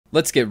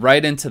Let's get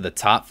right into the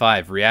top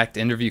 5 React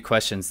interview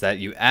questions that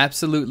you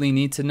absolutely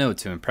need to know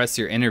to impress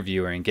your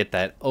interviewer and get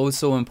that oh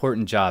so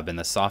important job in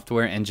the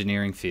software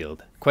engineering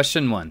field.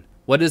 Question 1.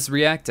 What is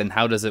React and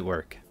how does it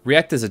work?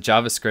 React is a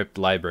JavaScript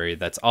library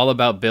that's all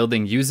about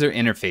building user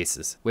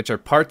interfaces, which are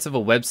parts of a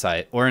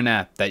website or an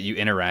app that you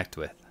interact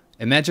with.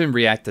 Imagine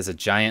React as a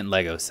giant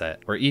Lego set,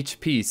 where each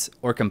piece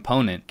or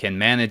component can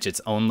manage its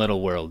own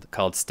little world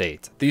called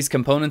state. These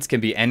components can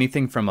be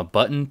anything from a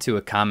button to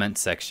a comment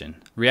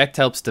section. React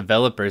helps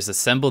developers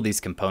assemble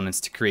these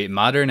components to create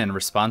modern and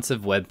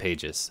responsive web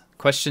pages.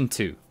 Question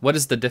 2. What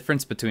is the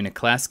difference between a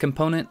class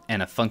component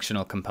and a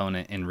functional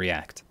component in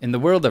React? In the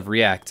world of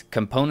React,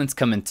 components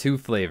come in 2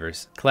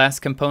 flavors, class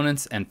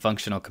components and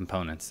functional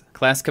components.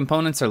 Class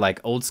components are like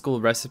old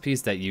school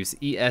recipes that use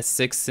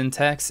ES6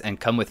 syntax and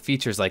come with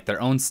features like their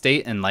own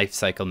state and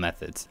lifecycle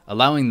methods,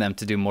 allowing them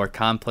to do more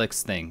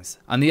complex things.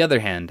 On the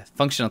other hand,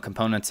 functional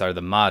components are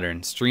the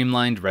modern,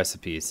 streamlined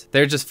recipes.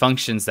 They're just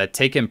functions that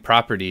take in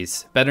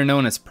properties, better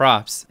known as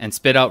props, and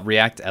spit out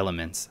React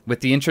elements. With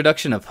the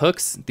introduction of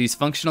hooks, these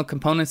functional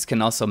components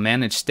can also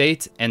manage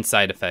state and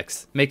side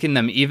effects, making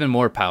them even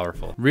more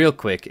powerful. Real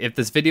quick, if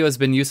this video has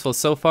been useful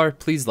so far,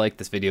 please like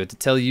this video to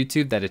tell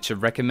YouTube that it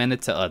should recommend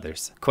it to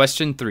others.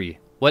 Question 3.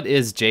 What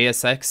is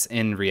JSX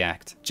in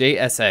React?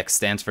 JSX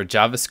stands for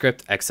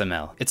JavaScript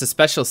XML. It's a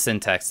special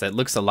syntax that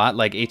looks a lot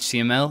like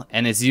HTML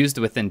and is used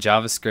within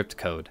JavaScript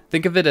code.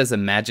 Think of it as a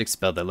magic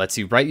spell that lets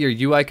you write your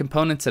UI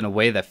components in a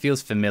way that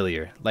feels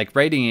familiar, like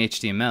writing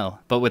HTML,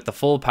 but with the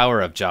full power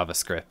of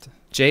JavaScript.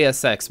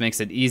 JSX makes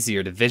it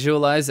easier to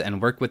visualize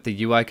and work with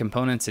the UI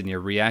components in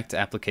your React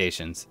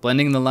applications,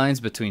 blending the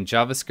lines between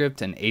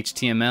JavaScript and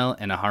HTML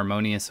in a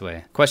harmonious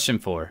way. Question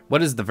 4.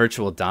 What is the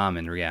virtual DOM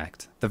in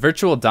React? The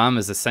virtual DOM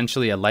is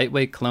essentially a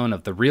lightweight clone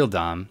of the real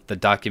DOM, the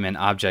document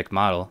object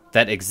model,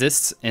 that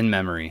exists in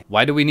memory.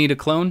 Why do we need a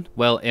clone?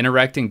 Well,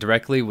 interacting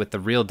directly with the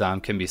real DOM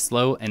can be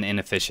slow and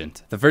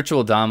inefficient. The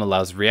virtual DOM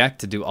allows React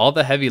to do all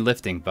the heavy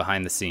lifting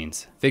behind the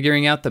scenes,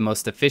 figuring out the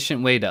most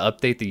efficient way to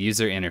update the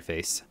user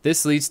interface.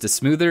 This leads to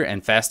smoother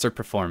and faster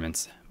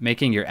performance,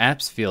 making your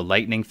apps feel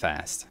lightning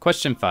fast.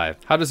 Question 5.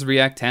 How does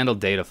React handle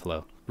data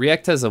flow?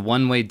 React has a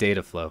one-way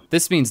data flow.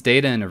 This means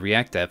data in a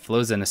React app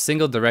flows in a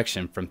single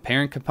direction from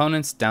parent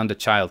components down to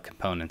child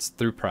components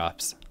through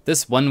props.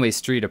 This one-way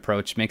street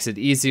approach makes it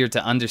easier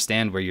to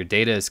understand where your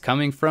data is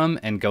coming from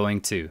and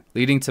going to,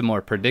 leading to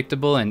more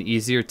predictable and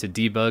easier to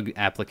debug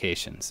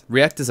applications.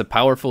 React is a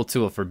powerful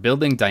tool for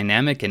building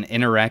dynamic and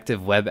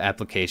interactive web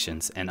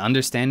applications, and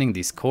understanding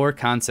these core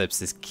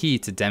concepts is key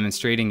to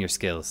demonstrating your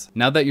skills.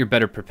 Now that you're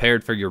better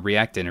prepared for your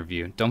React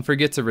interview, don't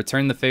forget to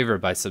return the favor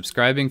by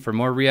subscribing for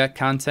more React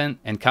content,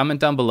 and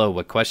comment down below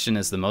what question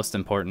is the most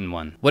important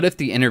one. What if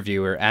the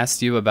interviewer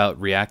asked you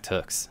about React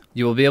hooks?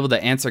 You will be able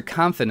to answer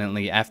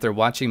confidently after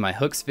watching my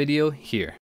hooks video here.